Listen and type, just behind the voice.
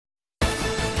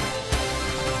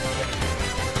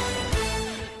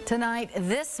Tonight,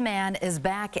 this man is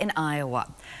back in Iowa.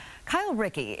 Kyle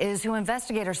Rickey is who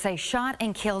investigators say shot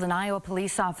and killed an Iowa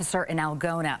police officer in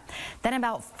Algona. Then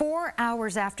about 4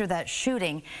 hours after that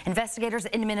shooting, investigators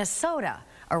in Minnesota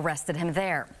arrested him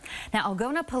there. Now,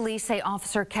 Algona police say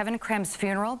Officer Kevin Krem's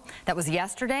funeral, that was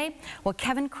yesterday, well,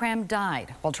 Kevin Krem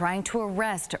died while trying to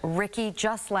arrest Rickey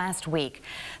just last week.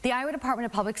 The Iowa Department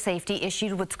of Public Safety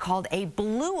issued what's called a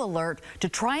blue alert to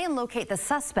try and locate the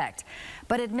suspect,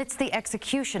 but admits the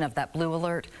execution of that blue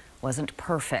alert wasn't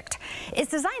perfect.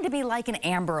 It's designed to be like an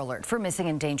Amber Alert for missing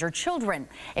and endangered children,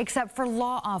 except for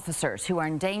law officers who are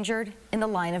endangered in the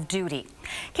line of duty.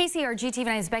 KCRG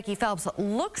TV9's Becky Phelps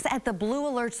looks at the Blue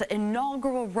Alert's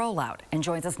inaugural rollout and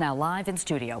joins us now live in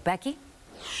studio. Becky?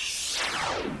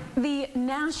 The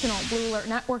National Blue Alert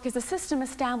Network is a system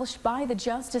established by the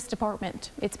Justice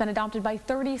Department. It's been adopted by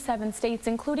 37 states,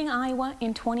 including Iowa,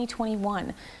 in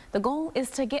 2021. The goal is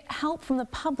to get help from the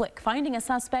public finding a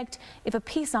suspect if a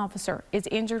peace officer is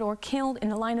injured or killed in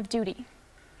the line of duty.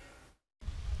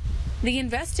 The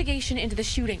investigation into the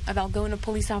shooting of Algona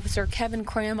police officer Kevin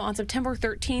Krem on September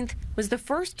 13th was the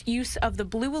first use of the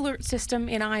Blue Alert system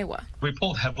in Iowa. We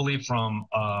pulled heavily from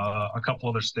a couple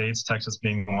other states, Texas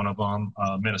being one of them,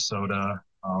 Minnesota,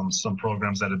 some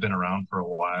programs that have been around for a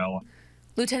while.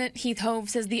 Lieutenant Heath Hove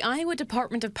says the Iowa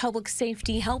Department of Public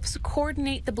Safety helps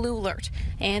coordinate the Blue Alert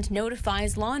and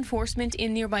notifies law enforcement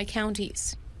in nearby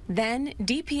counties. Then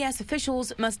DPS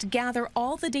officials must gather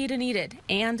all the data needed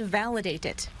and validate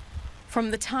it.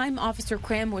 From the time Officer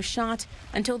Krem was shot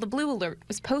until the Blue Alert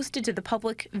was posted to the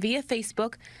public via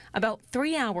Facebook, about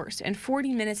 3 hours and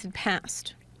 40 minutes had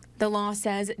passed. The law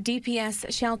says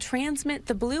DPS shall transmit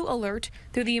the Blue Alert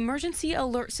through the emergency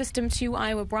alert system to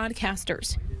Iowa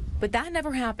broadcasters, but that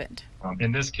never happened.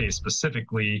 In this case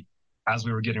specifically, as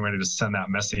we were getting ready to send that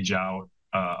message out,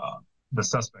 the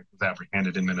suspect was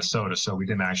apprehended in Minnesota, so we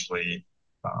didn't actually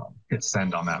hit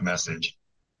send on that message.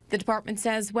 The department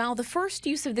says while the first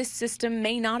use of this system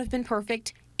may not have been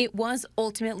perfect, it was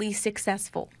ultimately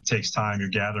successful. It takes time. You're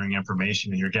gathering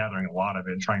information, and you're gathering a lot of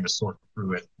it and trying to sort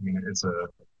through it. I mean, it's a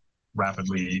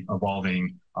rapidly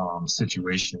evolving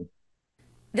situation.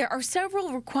 There are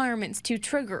several requirements to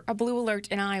trigger a Blue Alert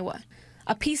in Iowa.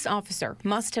 A peace officer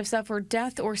must have suffered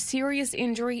death or serious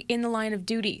injury in the line of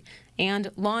duty,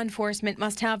 and law enforcement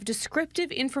must have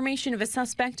descriptive information of a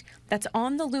suspect that's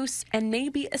on the loose and may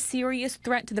be a serious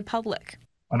threat to the public.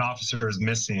 An officer is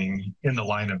missing in the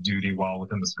line of duty while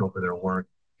within the scope of their work,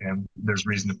 and there's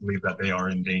reason to believe that they are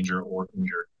in danger or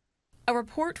injured. A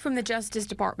report from the Justice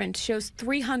Department shows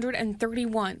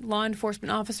 331 law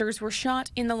enforcement officers were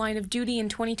shot in the line of duty in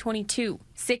 2022.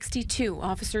 62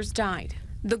 officers died.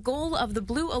 The goal of the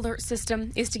Blue Alert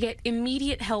system is to get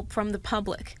immediate help from the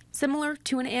public, similar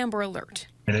to an Amber Alert.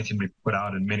 And it can be put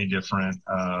out in many different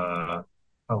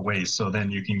ways. So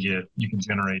then you can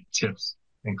generate tips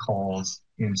and calls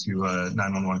into a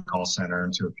 911 call center,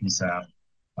 into a peace app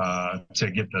to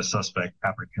get the suspect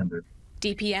apprehended.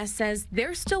 DPS says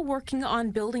they're still working on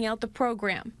building out the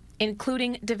program,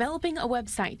 including developing a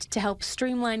website to help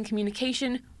streamline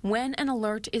communication when an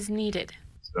alert is needed.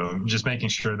 So just making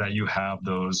sure that you have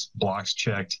those blocks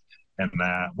checked and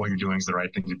that what you're doing is the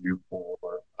right thing to do for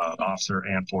the officer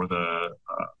and for the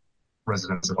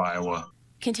residents of Iowa.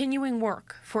 Continuing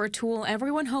work for a tool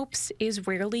everyone hopes is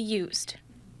rarely used.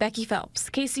 Becky Phelps,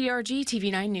 KCRG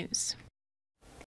TV9 News.